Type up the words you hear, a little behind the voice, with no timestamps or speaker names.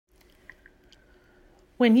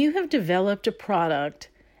When you have developed a product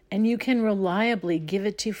and you can reliably give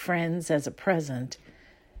it to friends as a present,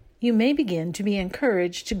 you may begin to be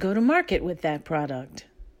encouraged to go to market with that product.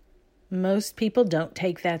 Most people don't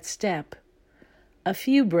take that step. A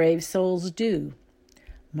few brave souls do.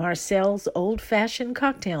 Marcel's old-fashioned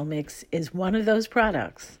cocktail mix is one of those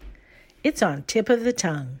products. It's on tip of the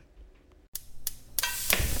tongue.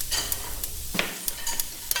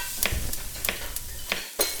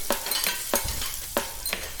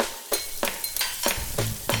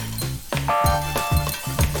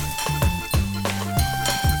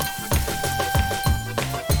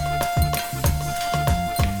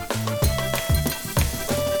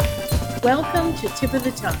 Welcome to Tip of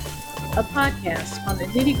the Tongue, a podcast on the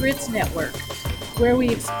Nitty Grits Network, where we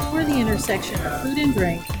explore the intersection of food and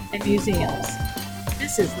drink and museums.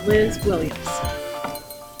 This is Liz Williams.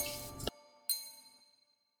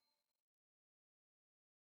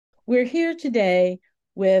 We're here today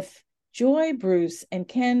with Joy Bruce and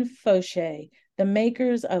Ken Fauché, the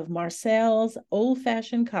makers of Marcel's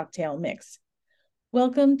old-fashioned cocktail mix.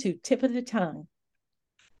 Welcome to Tip of the Tongue.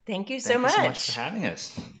 Thank you so much. Thank you so much for having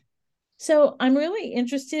us. So I'm really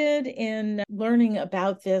interested in learning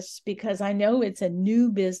about this because I know it's a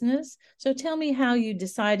new business. So tell me how you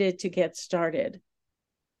decided to get started.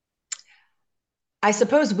 I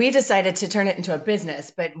suppose we decided to turn it into a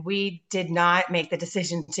business, but we did not make the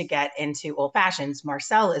decision to get into old fashions.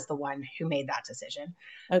 Marcel is the one who made that decision.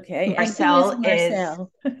 Okay. Marcel and who is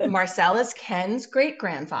Marcel? Marcel is Ken's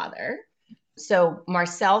great-grandfather. So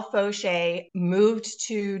Marcel Fauché moved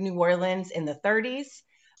to New Orleans in the 30s.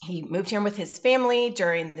 He moved here with his family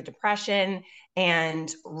during the Depression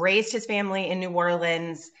and raised his family in New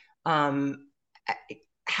Orleans,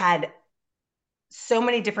 had so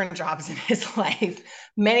many different jobs in his life,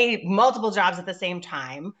 multiple jobs at the same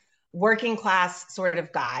time, working class sort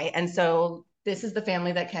of guy. And so this is the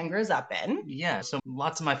family that Ken grows up in. Yeah, so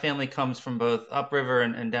lots of my family comes from both upriver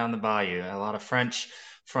and down the bayou. A lot of French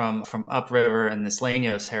from upriver and this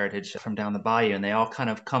Lanos heritage from down the bayou, and they all kind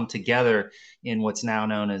of come together in what's now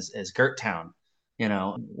known as Gerttown,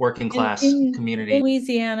 working class community. In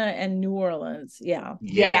Louisiana and New Orleans, yeah.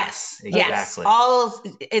 Yes, exactly. Yes. All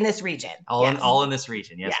in this region. All in this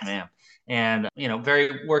region, yes, Yes. ma'am. And,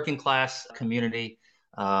 very working class community.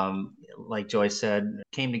 Like Joy said,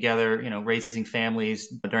 came together, raising families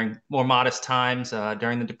during more modest times,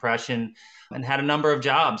 during the Depression, and had a number of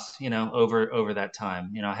jobs, over that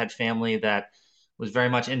time. I had family that was very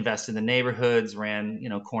much invested in the neighborhoods, ran,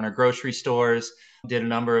 corner grocery stores, did a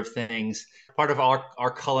number of things. Part of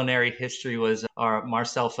our culinary history was our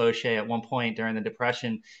Marcel Fauché at one point during the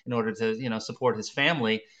Depression, in order to, support his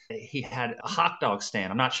family. He had a hot dog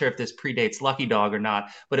stand. I'm not sure if this predates Lucky Dog or not,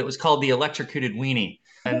 but it was called the electrocuted weenie.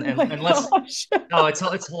 It's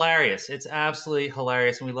hilarious. It's absolutely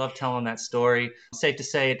hilarious. And we love telling that story. Safe to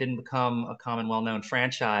say it didn't become a common, well-known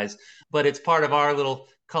franchise, but it's part of our little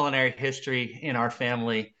culinary history in our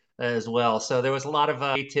family as well. So there was a lot of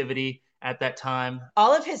creativity at that time.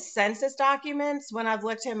 All of his census documents, when I've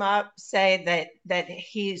looked him up, say that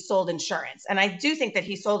he sold insurance. And I do think that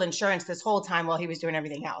he sold insurance this whole time while he was doing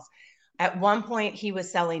everything else. At one point, he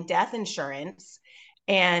was selling death insurance,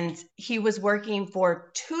 and he was working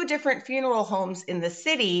for 2 different funeral homes in the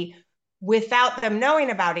city without them knowing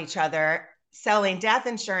about each other, selling death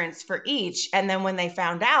insurance for each. And then when they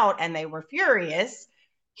found out and they were furious,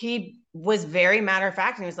 he was very matter of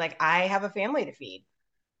fact. And he was like, I have a family to feed.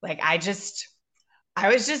 Like, I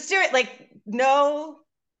was just doing it. Like, no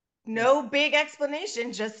big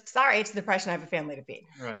explanation. Just, sorry, it's the Depression. I have a family to feed.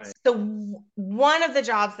 Right. So one of the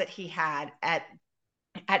jobs that he had at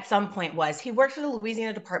some point was he worked for the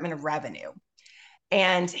Louisiana Department of Revenue.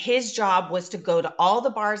 And his job was to go to all the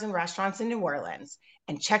bars and restaurants in New Orleans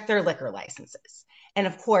and check their liquor licenses. And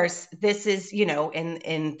of course, this is,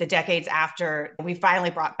 in the decades after we finally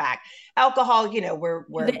brought back alcohol, we're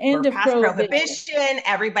past prohibition.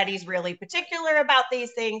 Everybody's really particular about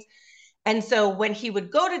these things. And so when he would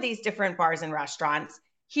go to these different bars and restaurants,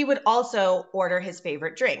 he would also order his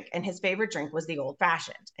favorite drink. And his favorite drink was the old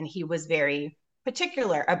fashioned. And he was very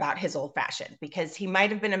particular about his old fashioned because he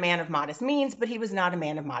might have been a man of modest means, but he was not a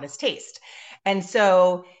man of modest taste. And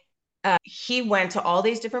so he went to all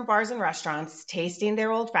these different bars and restaurants tasting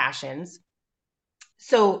their old fashions.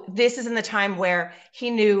 So this is in the time where he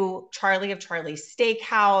knew Charlie of Charlie's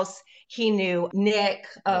Steakhouse. He knew Nick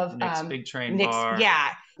of Nick's Big Train Bar. Yeah.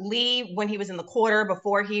 Lee, when he was in the Quarter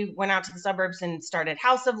before he went out to the suburbs and started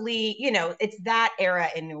House of Lee, it's that era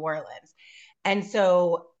in New Orleans. And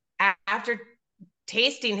so after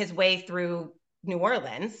tasting his way through New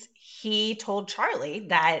Orleans, he told Charlie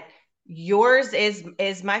that yours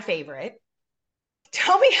is my favorite.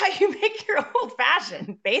 tell me how you make your old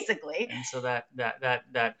fashioned, basically. And so that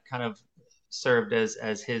kind of served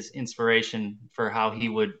as his inspiration for how he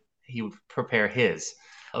would prepare his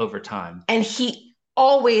over time. And he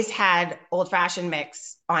always had old fashioned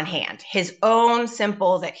mix on hand. His own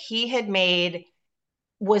simple that he had made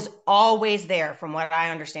was always there, from what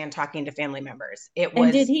I understand, talking to family members. It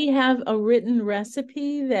And did was, he have a written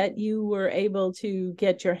recipe that you were able to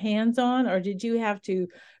get your hands on, or did you have to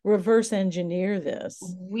reverse engineer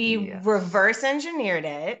this? we Yes. reverse engineered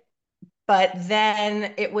it, but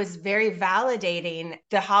then it was very validating.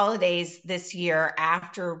 The holidays this year,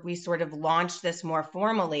 after we sort of launched this more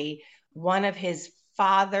formally, one of his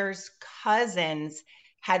father's cousins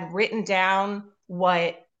had written down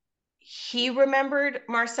what he remembered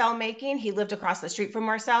Marcel making. He lived across the street from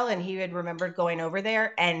Marcel and he had remembered going over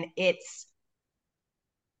there. And it's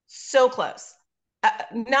so close.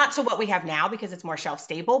 Not to what we have now because it's more shelf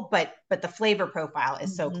stable, but the flavor profile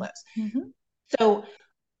is so Mm-hmm. close. Mm-hmm. So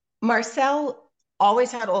Marcel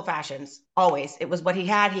always had old fashions, always. It was what he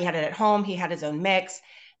had. He had it at home. He had his own mix.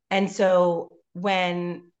 And so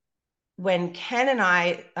when Ken and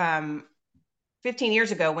I 15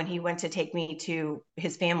 years ago, when he went to take me to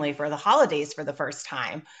his family for the holidays for the first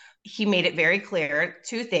time, he made it very clear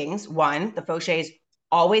two things. One, the Fauchets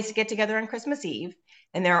always get together on Christmas Eve,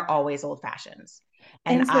 and there are always old fashions.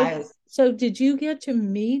 And And so did you get to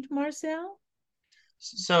meet Marcel?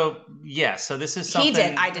 So yes, so he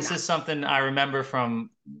did, I did this not. is something I remember from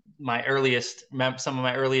some of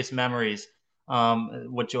my earliest memories.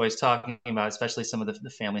 What Joy's talking about, especially some of the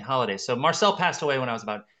family holidays. So Marcel passed away when I was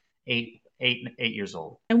about 8 years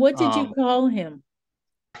old. And what did you Um, call him?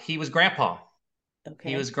 he was grandpa. He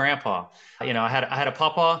Okay. was grandpa. I had a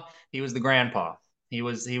papa. He was the grandpa. He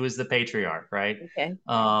was the patriarch, right? Okay.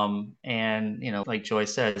 And like Joy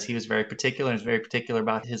says, he was very particular and was very particular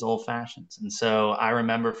about his old fashions. And so I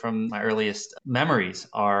remember from my earliest memories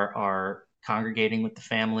are congregating with the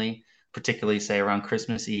family, particularly say around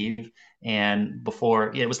Christmas Eve. And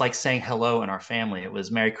before it was like saying hello in our family. It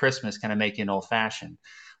was Merry Christmas, kind of making old fashioned.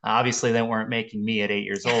 Obviously, they weren't making me at 8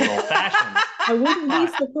 years old fashioned, I wouldn't be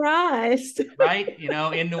but surprised. right?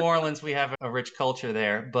 In New Orleans, we have a rich culture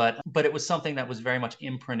there, but it was something that was very much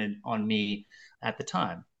imprinted on me at the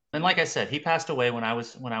time. And like I said, he passed away when I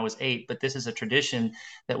was 8, but this is a tradition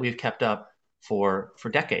that we've kept up for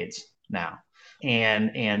decades now.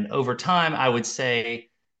 And over time, I would say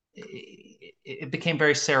it became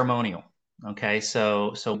very ceremonial. Okay,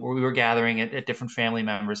 so we were gathering at different family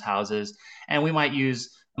members' houses, and we might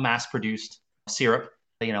use mass-produced syrup,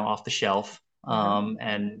 off the shelf, Uh-huh.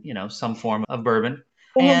 and some form of bourbon.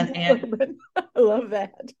 And Bourbon. I love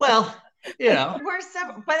that. well, you know, We're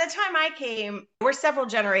several, by the time I came, we're several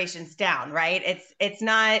generations down, right? It's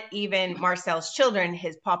not even Marcel's children,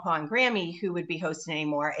 his papa and Grammy, who would be hosting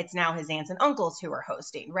anymore. It's now his aunts and uncles who are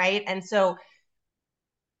hosting, right? And so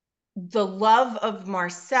the love of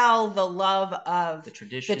Marcel, the love of the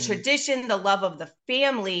tradition, the love of the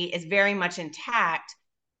family is very much intact.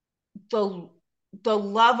 The the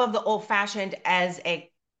love of the old fashioned as a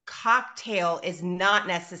cocktail is not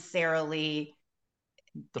necessarily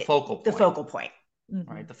the focal point. the focal point.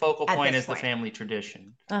 Right? The focal At point this is the point. family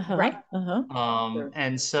tradition. Uh-huh. Right. Uh-huh. Sure.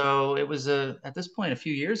 And so it was at this point a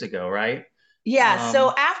few years ago, right? Yeah. So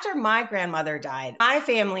Um, after my grandmother died, my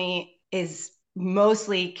family is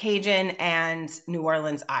mostly Cajun and New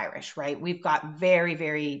Orleans Irish, right? We've got very,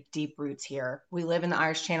 very deep roots here. We live in the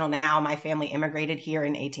Irish Channel now. My family immigrated here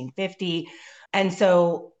in 1850. And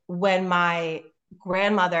so when my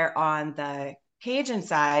grandmother on the Cajun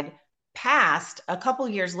side passed a couple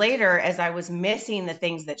years later, as I was missing the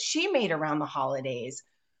things that she made around the holidays,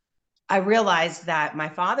 I realized that my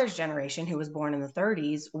father's generation, who was born in the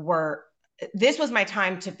 30s, this was my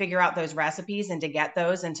time to figure out those recipes and to get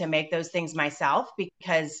those and to make those things myself.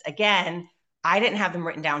 Because again, I didn't have them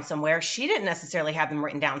written down somewhere. She didn't necessarily have them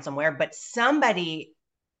written down somewhere, but somebody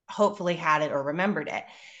hopefully had it or remembered it.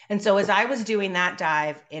 And so as I was doing that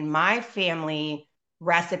dive in my family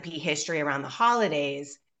recipe history around the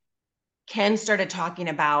holidays, Ken started talking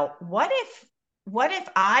about what if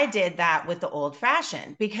I did that with the old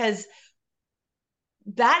fashioned? Because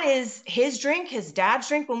that is his drink, his dad's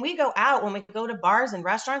drink. When we go out, when we go to bars and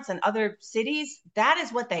restaurants and other cities, that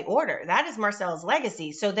is what they order. That is Marcel's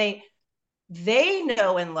legacy. So they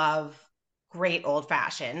know and love great old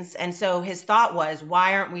fashions. And so his thought was,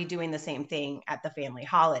 why aren't we doing the same thing at the family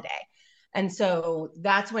holiday? And so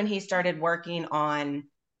that's when he started working on,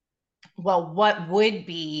 well, what would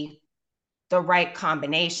be the right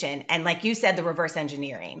combination? And like you said, the reverse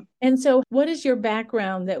engineering. And so what is your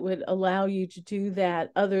background that would allow you to do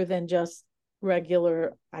that other than just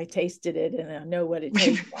regular, I tasted it and I know what it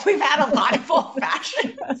tastes like. We've had a lot of old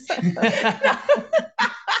fashions.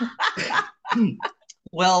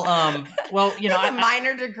 Well, a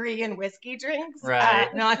minor degree in whiskey drinks.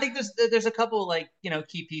 Right. No, I think there's a couple like,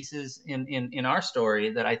 key pieces in our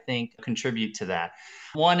story that I think contribute to that.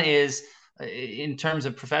 One is in terms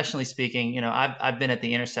of professionally speaking, I've been at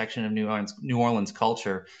the intersection of New Orleans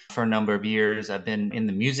culture for a number of years. I've been in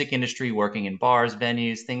the music industry, working in bars,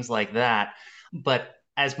 venues, things like that. But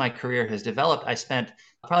as my career has developed, I spent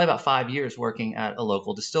probably about 5 years working at a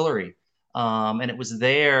local distillery. And it was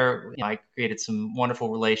there I created some wonderful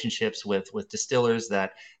relationships with distillers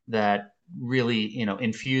that really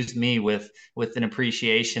infused me with an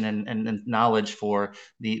appreciation and knowledge for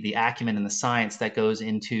the acumen and the science that goes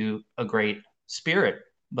into a great spirit,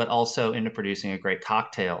 but also into producing a great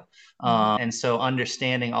cocktail. And so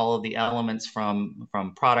understanding all of the elements from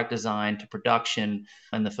product design to production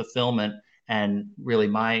and the fulfillment. And really,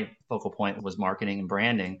 my focal point was marketing and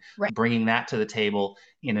branding. Right. Bringing that to the table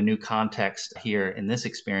in a new context here in this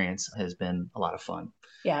experience has been a lot of fun.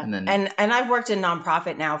 Yeah. And I've worked in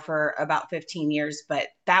nonprofit now for about 15 years, but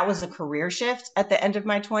that was a career shift at the end of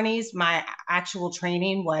my 20s. My actual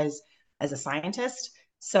training was as a scientist,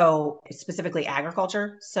 so specifically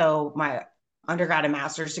agriculture. So my undergrad and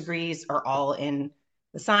master's degrees are all in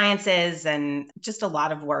the sciences and just a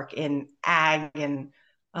lot of work in ag. And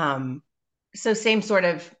so same sort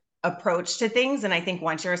of approach to things. And I think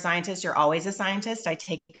once you're a scientist, you're always a scientist. I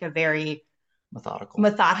take a very methodical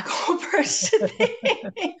approach to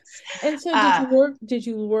things. And so did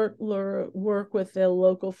you work with the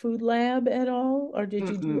local food lab at all, or did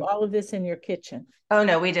you do all of this in your kitchen? Oh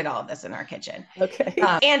no, we did all of this in our kitchen. Okay.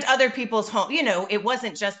 And other people's home. It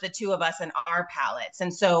wasn't just the two of us and our palates.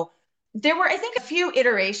 And so there were, I think, a few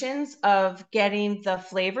iterations of getting the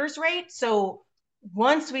flavors right. So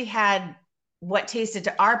once we had what tasted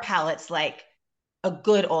to our palates like a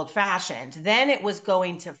good old fashioned, then it was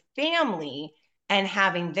going to family and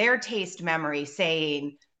having their taste memory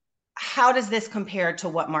saying, how does this compare to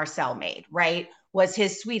what Marcel made, right? Was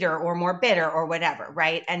his sweeter or more bitter or whatever,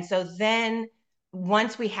 right? And so then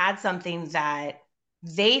once we had something that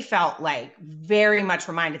they felt like very much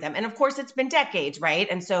reminded them, and of course it's been decades, right?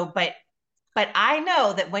 And so, but I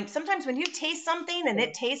know that sometimes when you taste something and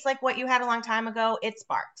it tastes like what you had a long time ago, it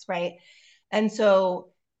sparks, right? And so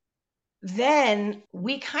then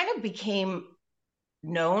we kind of became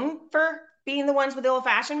known for being the ones with the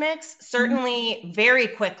old-fashioned mix, certainly very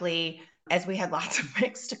quickly, as we had lots of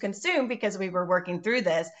mix to consume because we were working through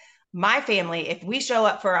this. My family, if we show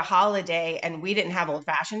up for a holiday and we didn't have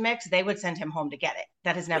old-fashioned mix, they would send him home to get it.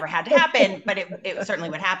 That has never had to happen, but it certainly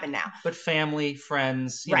would happen now. But family,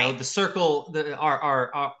 friends, the circle,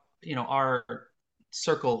 our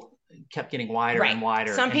circle kept getting wider and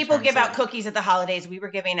wider. Some people give out cookies at the holidays. We were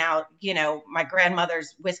giving out, my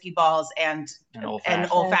grandmother's whiskey balls and an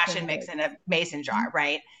old-fashioned mix in a mason jar,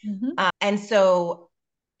 right? And so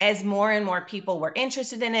as more and more people were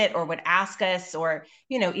interested in it or would ask us, or,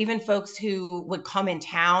 even folks who would come in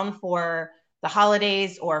town for the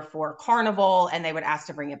holidays or for Carnival and they would ask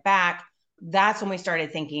to bring it back, that's when we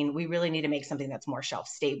started thinking we really need to make something that's more shelf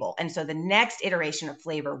stable. And so the next iteration of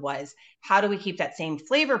flavor was, how do we keep that same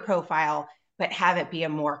flavor profile, but have it be a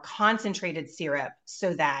more concentrated syrup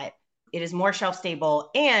so that it is more shelf stable?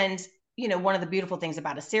 And, one of the beautiful things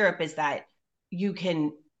about a syrup is that you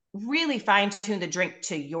can really fine tune the drink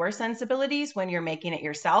to your sensibilities when you're making it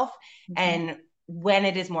yourself. And when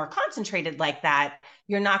it is more concentrated like that,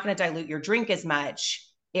 you're not going to dilute your drink as much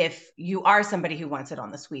if you are somebody who wants it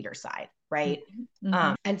on the sweeter side, right?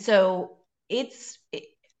 And so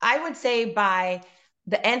I would say by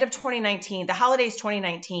the end of 2019, the holidays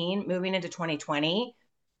 2019, moving into 2020,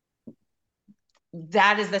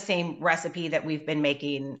 that is the same recipe that we've been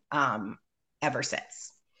making ever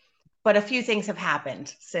since. But a few things have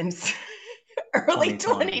happened since early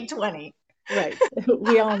 2020. Right.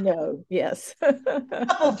 We all know, yes. A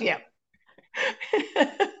couple few.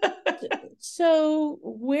 So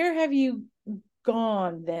where have you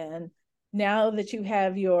gone then, now that you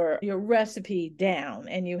have your recipe down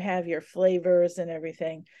and you have your flavors and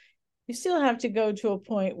everything? You still have to go to a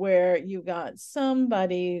point where you got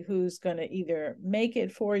somebody who's going to either make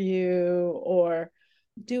it for you or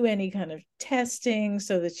do any kind of testing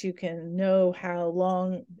so that you can know how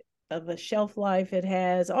long of a shelf life it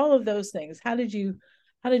has, all of those things. How did you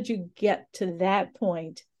get to that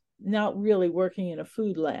point, not really working in a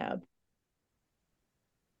food lab?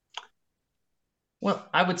 Well,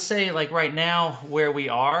 I would say like right now where we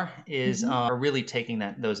are is Mm-hmm. are really taking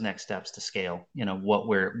those next steps to scale, what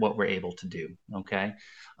we're able to do. Okay.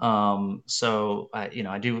 So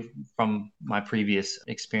I do from my previous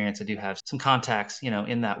experience, I do have some contacts,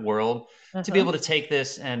 in that world to be Uh-huh. able to take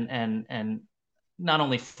this and not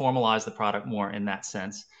only formalize the product more in that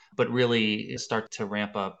sense, but really start to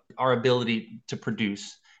ramp up our ability to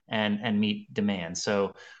produce and meet demand.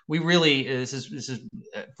 So we really this is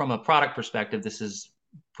from a product perspective, this is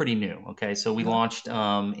pretty new. Okay, so we Uh-huh. launched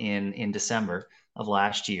in December of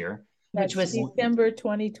last year. which That's was, December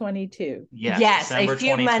 2022. Yes, yes, a December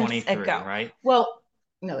few months 2023, ago. right? Well,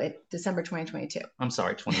 no, December 2022. I'm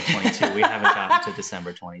sorry, 2022. We haven't gotten to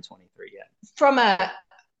December 2023 yet. From a,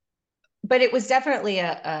 but it was definitely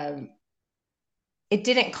it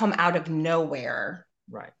didn't come out of nowhere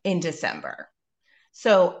Right. in December.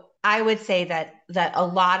 So I would say that a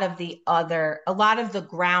lot of the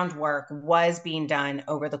groundwork was being done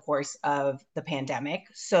over the course of the pandemic.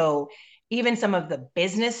 So even some of the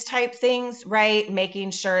business type things, right?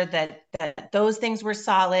 Making sure that those things were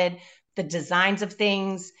solid, the designs of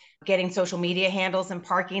things, getting social media handles and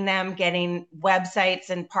parking them, getting websites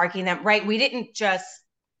and parking them, right? We didn't just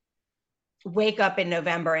wake up in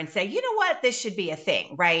November and say, you know what, this should be a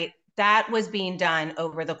thing, right? That was being done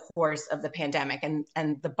over the course of the pandemic.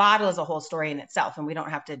 And the bottle is a whole story in itself, and we don't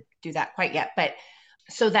have to do that quite yet. But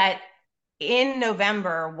so that in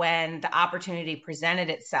November, when the opportunity presented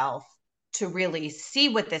itself to really see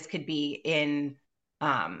what this could be in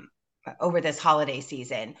over this holiday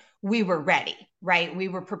season, we were ready, right? We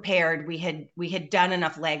were prepared. We had done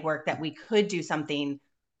enough legwork that we could do something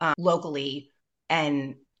locally,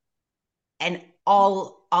 and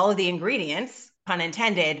all of the ingredients, pun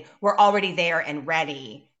intended, were already there and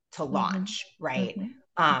ready to Mm-hmm. launch, right?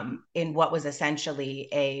 Mm-hmm. In what was essentially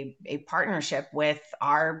a partnership with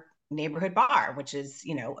our neighborhood bar, which is,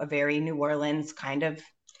 a very New Orleans kind of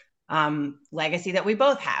legacy that we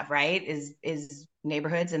both have, right? Is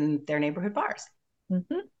neighborhoods and their neighborhood bars.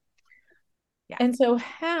 Mm-hmm. Yeah. And so,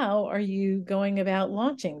 how are you going about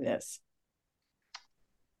launching this?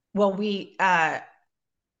 Well, we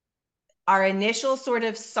our initial sort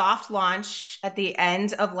of soft launch at the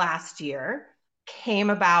end of last year came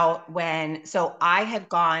about when, so I had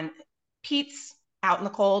gone, Pete's Out in the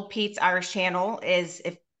Cold, Pete's Irish Channel is,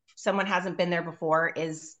 if someone hasn't been there before,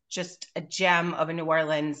 is just a gem of a New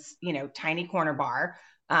Orleans, tiny corner bar.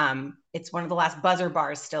 It's one of the last buzzer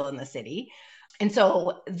bars still in the city. And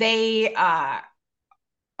so they are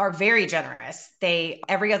very generous. They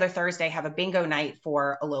every other Thursday have a bingo night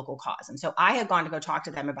for a local cause. And so I had gone to go talk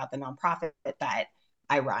to them about the nonprofit that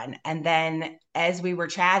I run. And then as we were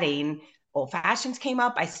chatting, Old Fashions came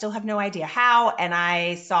up. I still have no idea how. And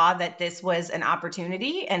I saw that this was an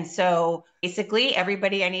opportunity. And so basically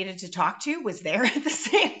everybody I needed to talk to was there at the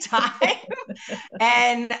same time.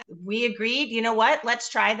 And we agreed, you know what, let's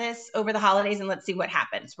try this over the holidays and let's see what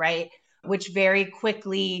happens, right? Which very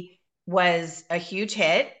quickly was a huge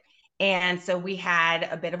hit. And so we had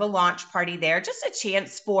a bit of a launch party there, just a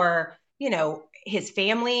chance for, his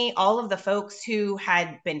family, all of the folks who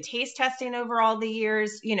had been taste testing over all the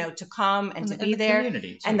years, to come and to be the there.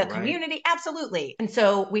 community too, And the right? community, absolutely. And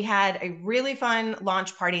so we had a really fun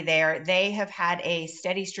launch party there. They have had a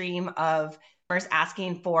steady stream of customers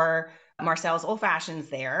asking for Marcel's Old Fashions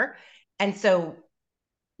there. And so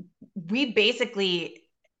we basically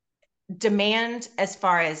demand, as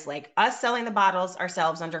far as like us selling the bottles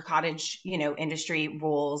ourselves under cottage, industry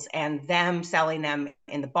rules, and them selling them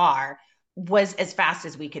in the bar, was as fast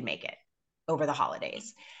as we could make it over the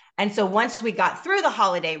holidays. And so once we got through the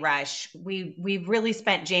holiday rush, we really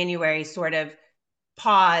spent January sort of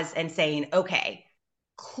pause and saying, okay,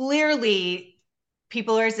 clearly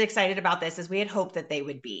people are as excited about this as we had hoped that they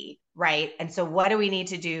would be, right? And so what do we need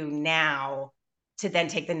to do now to then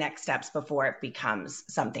take the next steps before it becomes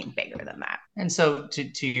something bigger than that? And so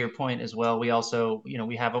to your point as well, we also, we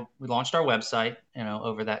launched our website,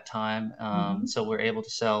 over that time. Mm-hmm. So we're able to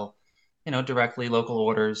sell, directly local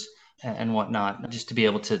orders and whatnot, just to be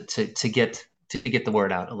able to get the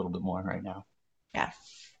word out a little bit more right now. Yeah.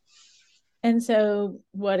 And so,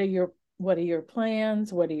 what are your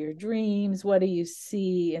plans? What are your dreams? What do you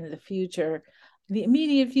see in the future, the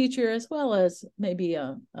immediate future, as well as maybe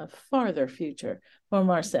a farther future for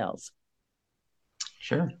Marcel's?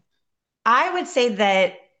 Sure. I would say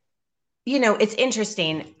that, it's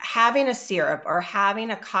interesting having a syrup or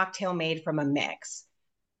having a cocktail made from a mix.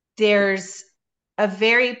 There's a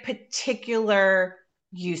very particular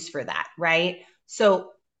use for that, right?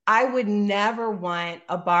 So I would never want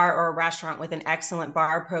a bar or a restaurant with an excellent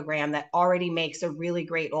bar program that already makes a really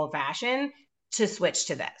great old fashioned to switch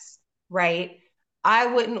to this, right? I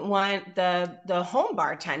wouldn't want the home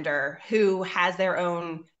bartender who has their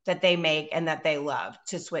own that they make and that they love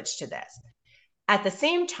to switch to this. At the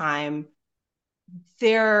same time,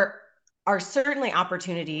 there are certainly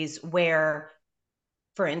opportunities where,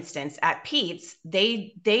 for instance, at Pete's,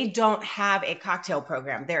 they don't have a cocktail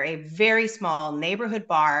program. They're a very small neighborhood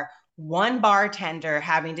bar, one bartender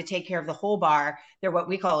having to take care of the whole bar. They're what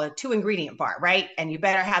we call a 2-ingredient bar, right? And you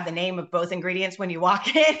better have the name of both ingredients when you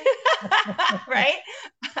walk in, right?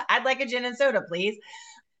 I'd like a gin and soda, please.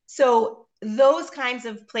 So those kinds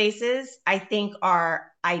of places I think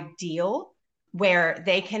are ideal, where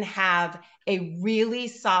they can have a really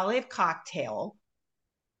solid cocktail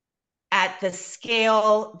at the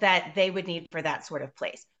scale that they would need for that sort of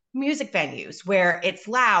place. Music venues where it's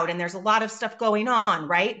loud and there's a lot of stuff going on,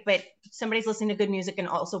 right? But somebody's listening to good music and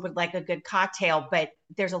also would like a good cocktail, but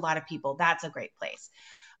there's a lot of people. That's a great place.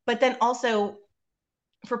 But then also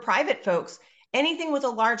for private folks, anything with a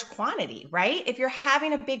large quantity, right? If you're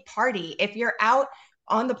having a big party, if you're out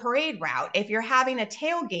on the parade route, if you're having a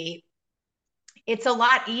tailgate, it's a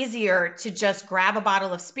lot easier to just grab a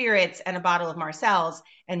bottle of spirits and a bottle of Marcel's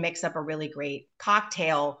and mix up a really great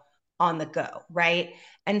cocktail on the go, right?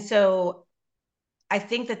 And so I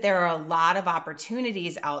think that there are a lot of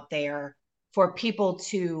opportunities out there for people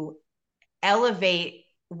to elevate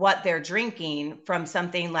what they're drinking from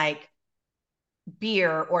something like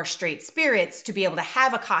beer or straight spirits to be able to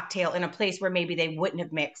have a cocktail in a place where maybe they wouldn't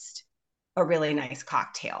have mixed a really nice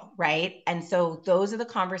cocktail, right? And so those are the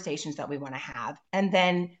conversations that we want to have. And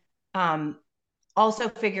then also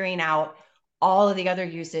figuring out all of the other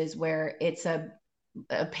uses where it's a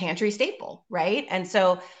pantry staple, right? And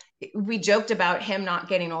so we joked about him not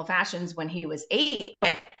getting old fashions when he was 8,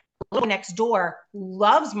 but next door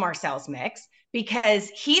loves Marcel's mix because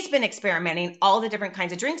he's been experimenting all the different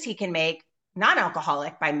kinds of drinks he can make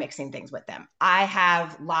non-alcoholic by mixing things with them. I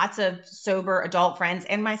have lots of sober adult friends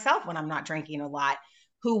and myself when I'm not drinking a lot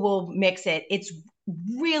who will mix it. It's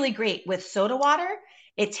really great with soda water.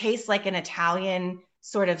 It tastes like an Italian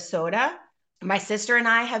sort of soda. My sister and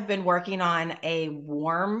I have been working on a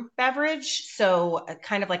warm beverage, so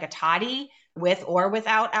kind of like a toddy with or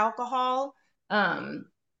without alcohol.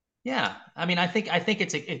 Yeah, I mean, I think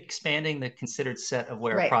it's expanding the considered set of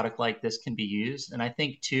where a Right. product like this can be used, and I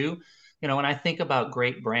think too, when I think about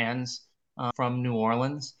great brands from New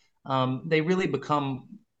Orleans, they really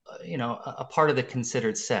become, a part of the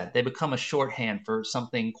considered set. They become a shorthand for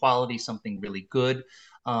something quality, something really good,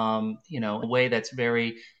 a way that's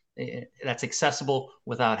that's accessible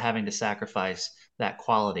without having to sacrifice that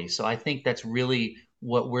quality. So I think that's really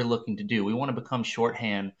what we're looking to do. We want to become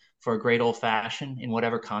shorthand for a great old fashioned in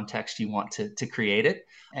whatever context you want to create it,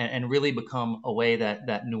 and really become a way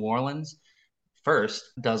that New Orleans first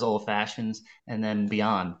does old fashions and then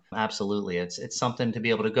beyond. Absolutely. It's something to be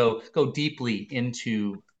able to go deeply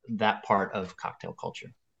into that part of cocktail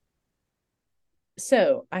culture.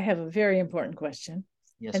 So I have a very important question,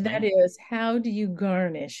 Yes, and that ma'am. is, how do you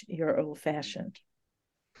garnish your old fashioned?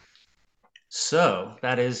 So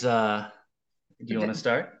that is do you want to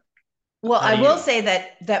start? Well, How I do will you say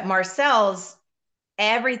that Marcel's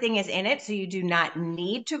everything is in it, so you do not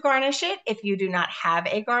need to garnish it if you do not have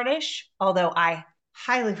a garnish, although I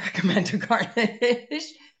highly recommend a garnish.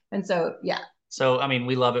 And so, yeah, So, I mean,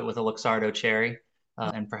 we love it with a Luxardo cherry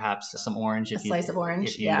and perhaps some orange a if you slice of orange.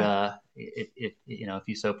 if you'd Yeah. if if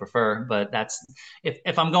you so prefer. But that's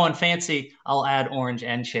if I'm going fancy, I'll add orange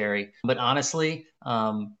and cherry. But honestly,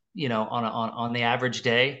 on the average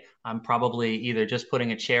day, I'm probably either just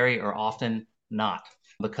putting a cherry or often not,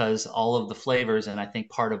 because all of the flavors, and I think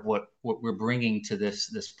part of what we're bringing to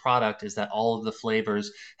this product is that all of the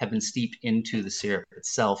flavors have been steeped into the syrup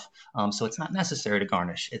itself. So it's not necessary to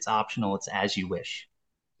garnish. It's optional. It's as you wish.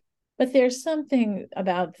 But there's something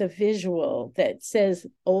about the visual that says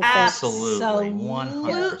old fashioned. Absolutely, Yeah.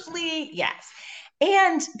 100%. Absolutely. Yes.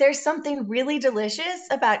 And there's something really delicious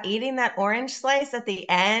about eating that orange slice at the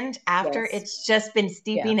end after Yes. it's just been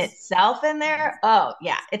steeping Yes. itself in Yes. there. Oh,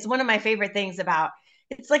 yeah. It's one of my favorite things about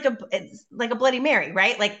it's like a Bloody Mary,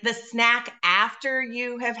 right? Like the snack after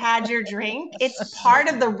you have had your drink. It's part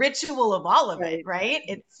of the ritual of all of it, Right.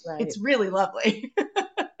 right? Right. It's really lovely.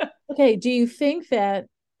 Okay. Do you think that,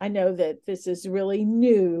 I know that this is really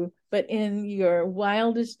new, but in your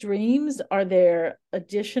wildest dreams, are there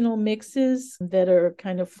additional mixes that are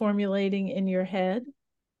kind of formulating in your head?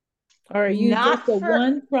 Or are you just Not for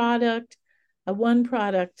a one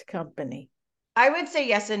product company? I would say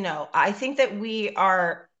yes and no. I think that we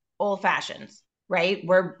are old fashions, right?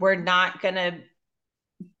 We're not gonna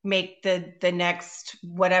make the next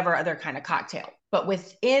whatever other kind of cocktail. But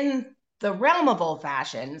within the realm of old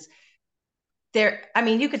fashions, I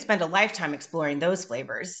mean, you could spend a lifetime exploring those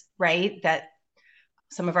flavors, right? That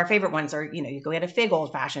some of our favorite ones are, you go get a fig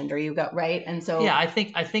old fashioned or you go, right? And so, Yeah, I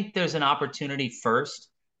think there's an opportunity first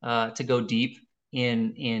to go deep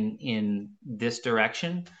in this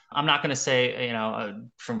direction. I'm not going to say,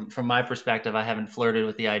 from my perspective, I haven't flirted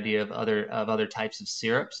with the idea of other types of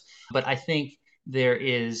syrups, but I think there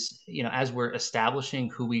is, as we're establishing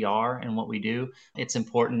who we are and what we do, it's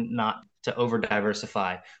important not to over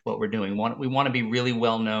diversify what we're doing. We want to be really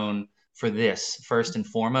well known for this first and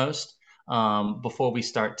foremost, before we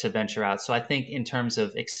start to venture out. So I think in terms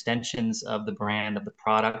of extensions of the brand of the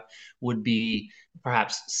product would be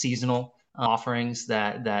perhaps seasonal offerings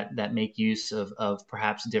that make use of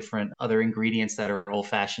perhaps different other ingredients that are old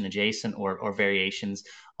fashioned adjacent or variations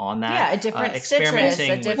on yeah, that. a different citrus, a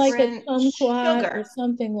Experimenting with Like a different kumquat or sugar.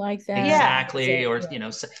 something like that. Yeah. exactly, or Yeah.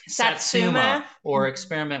 satsuma, Satsuma. or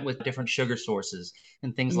experiment with different sugar sources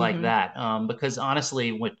and things like Mm-hmm. that. Because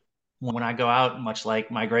honestly, when I go out, much like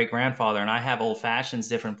my great grandfather, and I have old fashions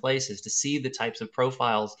different places to see the types of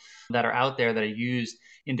profiles that are out there that are used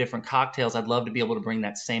in different cocktails, I'd love to be able to bring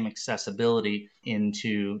that same accessibility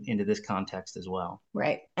into this context as well.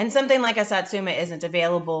 Right. And something like a Satsuma isn't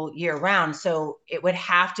available year round. So it would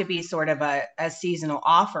have to be sort of a seasonal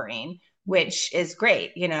offering, which is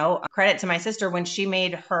great. Credit to my sister when she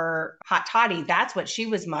made her hot toddy, that's what she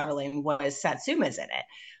was modeling was Satsumas in it.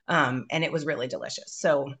 And it was really delicious.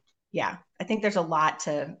 So yeah, I think there's a lot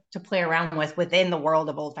to play around with within the world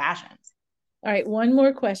of old fashions. All right, one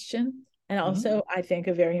more question, and Mm-hmm. also I think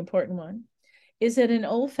a very important one. Is it an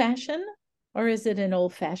old fashioned or is it an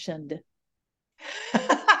old fashioned?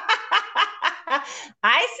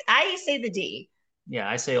 I say the D. Yeah,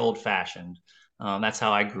 I say old fashioned. That's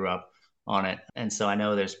how I grew up on it. And so I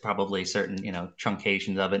know there's probably certain,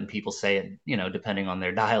 truncations of it, and people say it, depending on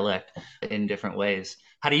their dialect in different ways.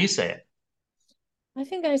 How do you say it? I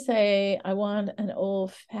think I say I want an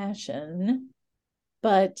old fashioned,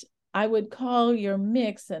 but I would call your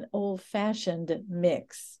mix an old fashioned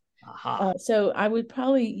mix. Aha. So I would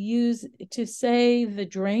probably use to say the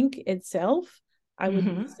drink itself. I would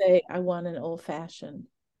Mm-hmm. say I want an old fashioned.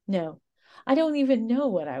 No, I don't even know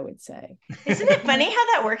what I would say. Isn't it funny how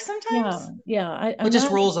that works Yeah, sometimes? yeah. Well, it I'm just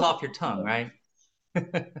not. rolls off your tongue, right?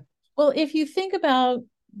 Well, if you think about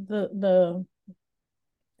the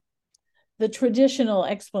the traditional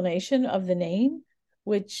explanation of the name,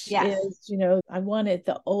 which Yes. is, I want it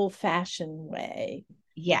the old-fashioned way,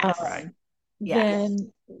 Yes. Right. um, Yes.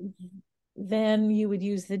 then you would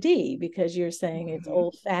use the D because you're saying it's Mm-hmm.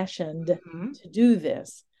 old-fashioned Mm-hmm. to do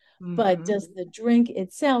this. But Mm-hmm. does the drink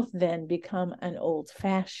itself then become an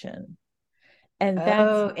old-fashioned? And that's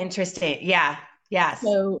Oh, interesting. Yeah. Yes.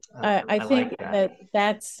 so I I think like that.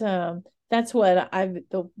 that's what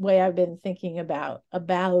the way I've been thinking about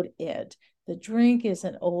it. The drink is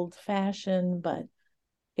an old fashioned, but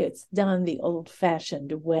it's done the old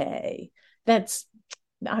fashioned way. That's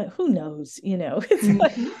who knows, It's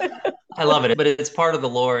like Mm-hmm. I love it, but it's part of the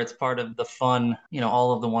lore. It's part of the fun,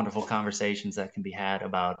 all of the wonderful conversations that can be had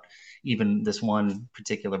about even this one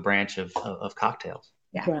particular branch of cocktails.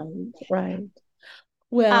 Yeah. right, right.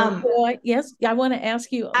 Well, Um, yes, I want to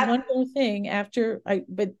ask you I, one more thing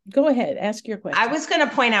but go ahead, ask your I question. was going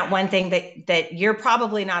to point out one thing that you're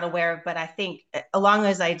probably not aware of, but I think along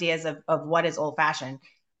those ideas of what is old fashioned,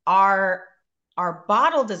 our our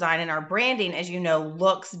bottle design and our branding, as you know,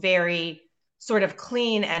 looks very sort of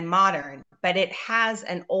clean and modern, but it has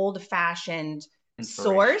an old fashioned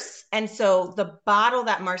Inspiration. source. And so the bottle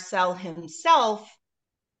that Marcel himself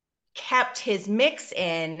kept his mix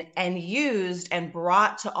in and used and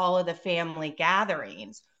brought to all of the family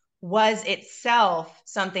gatherings was itself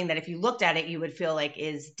something that if you looked at it you would feel like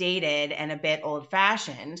is dated and a bit old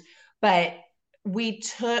fashioned, but we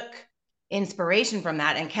took inspiration from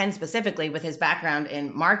that, and Ken specifically with his background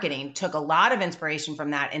in marketing took a lot of inspiration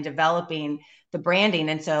from that in developing the branding.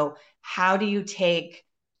 And so how do you take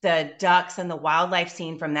the ducks and the wildlife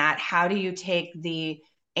scene from that? How do you take the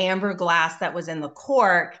amber glass that was in the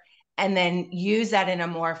cork and then use that in a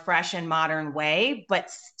more fresh and modern way, but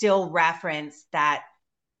still reference that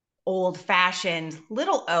old fashioned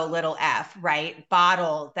little o, little f, right?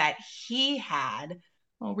 Bottle that he had.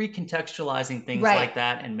 Well, recontextualizing things Right. like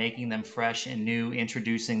that and making them fresh and new,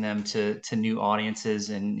 introducing them to new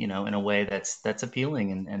audiences, and in a way that's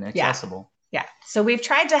appealing and Yeah. accessible. Yeah. So we've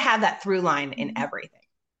tried to have that through line in everything.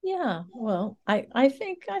 Yeah, well, I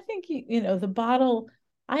think the bottle.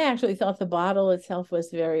 I actually thought the bottle itself was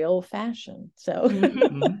very old fashioned. So,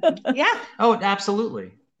 Mm-hmm. Mm-hmm. Yeah. Oh, absolutely,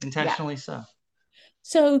 Yeah. intentionally so.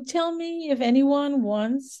 so tell me if anyone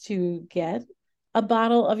wants to get a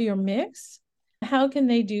bottle of your mix. How can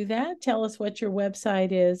they do that? Tell us what your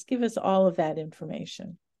website is. Give us all of that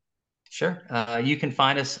information. Sure. You can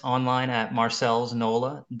find us online at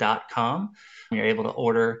marcelsnola.com. You're able to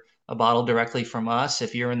order a bottle directly from us.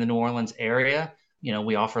 If you're in the New Orleans area,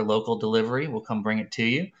 we offer local delivery. We'll come bring it to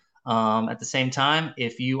you. At the same time,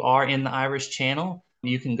 if you are in the Irish Channel,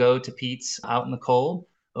 you can go to Pete's Out in the Cold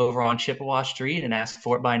over on Chippewa Street and ask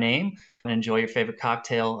for it by name and enjoy your favorite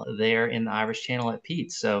cocktail there in the Irish Channel at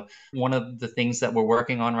Pete's. So one of the things that we're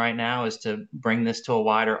working on right now is to bring this to a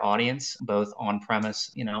wider audience, both on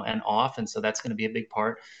premise, and off. And so that's going to be a big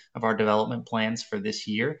part of our development plans for this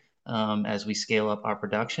year. As we scale up our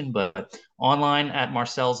production, but online at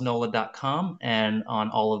marcelsnola.com and on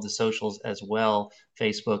all of the socials as well,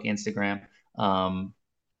 Facebook, Instagram,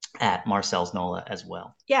 at Marcel's Nola as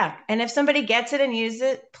well. Yeah. And if somebody gets it and uses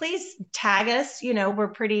it, please tag us. We're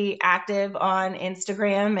pretty active on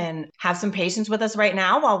Instagram, and have some patience with us right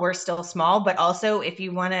now while we're still small. But also, if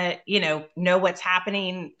you want to, know what's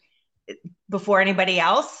happening before anybody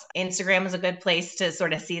else, Instagram is a good place to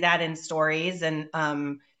sort of see that in stories. And,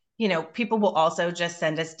 people will also just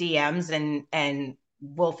send us DMs, and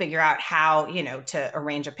we'll figure out how, to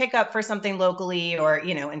arrange a pickup for something locally, or,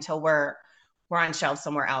 until we're on shelves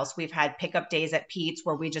somewhere else. We've had pickup days at Pete's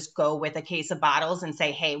where we just go with a case of bottles and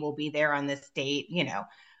say, hey, we'll be there on this date,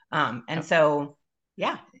 So,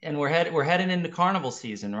 yeah. And we're heading into carnival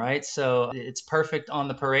season, right? So it's perfect on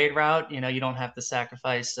the parade route. You don't have to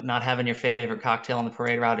sacrifice not having your favorite cocktail on the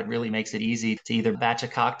parade route. It really makes it easy to either batch a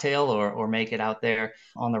cocktail or make it out there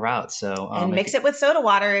on the route. So and mix it with soda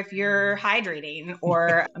water if you're hydrating,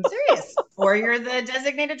 or I'm serious, or you're the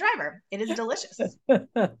designated driver. It is delicious.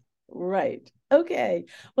 Right. Okay.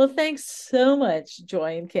 Well, thanks so much,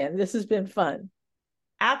 Joy and Ken. This has been fun.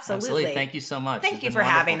 Absolutely. Thank you so much. Thank you for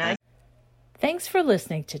having us. Thanks for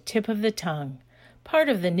listening to Tip of the Tongue, part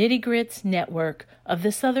of the Nitty Grits network of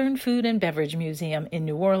the Southern Food and Beverage Museum in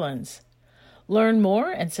New Orleans. Learn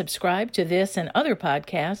more and subscribe to this and other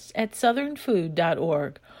podcasts at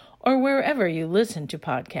southernfood.org or wherever you listen to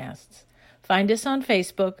podcasts. Find us on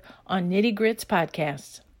Facebook on Nitty Grits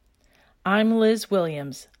Podcasts. I'm Liz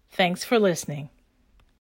Williams. Thanks for listening.